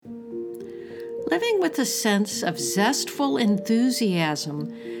Living with a sense of zestful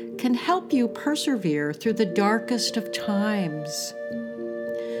enthusiasm can help you persevere through the darkest of times.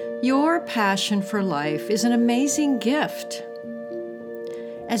 Your passion for life is an amazing gift.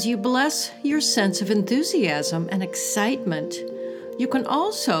 As you bless your sense of enthusiasm and excitement, you can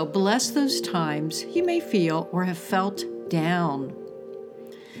also bless those times you may feel or have felt down.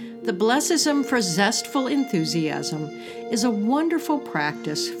 The Blessism for Zestful Enthusiasm is a wonderful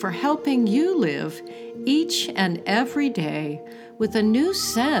practice for helping you live each and every day with a new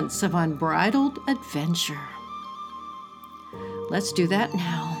sense of unbridled adventure. Let's do that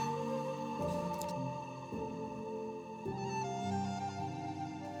now.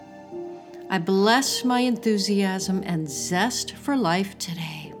 I bless my enthusiasm and zest for life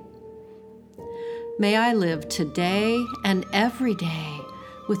today. May I live today and every day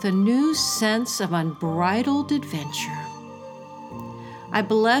with a new sense of unbridled adventure. I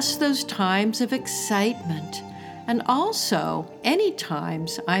bless those times of excitement and also any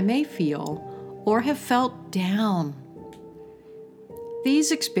times I may feel or have felt down.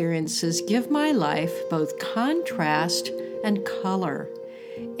 These experiences give my life both contrast and color,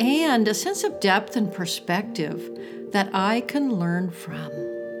 and a sense of depth and perspective that I can learn from.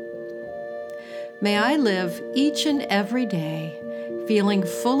 May I live each and every day feeling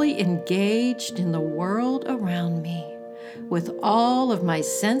fully engaged in the world around me, with all of my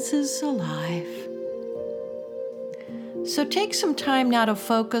senses alive. So take some time now to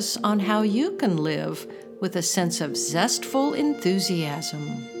focus on how you can live with a sense of zestful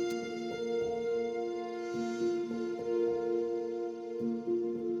enthusiasm.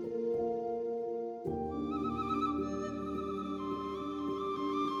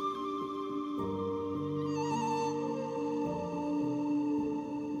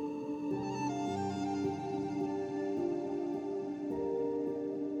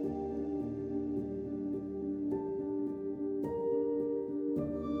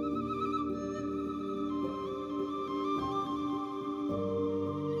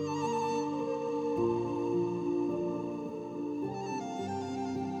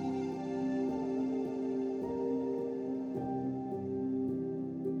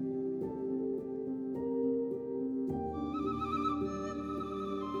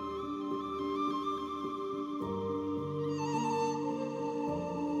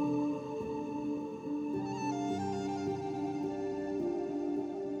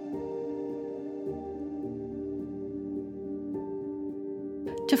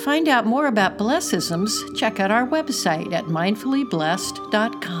 To find out more about Blessisms, check out our website at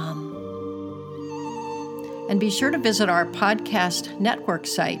mindfullyblessed.com. And be sure to visit our podcast network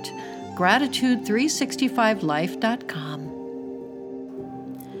site,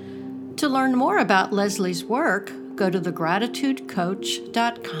 gratitude365life.com. To learn more about Leslie's work, go to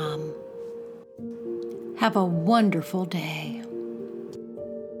thegratitudecoach.com. Have a wonderful day.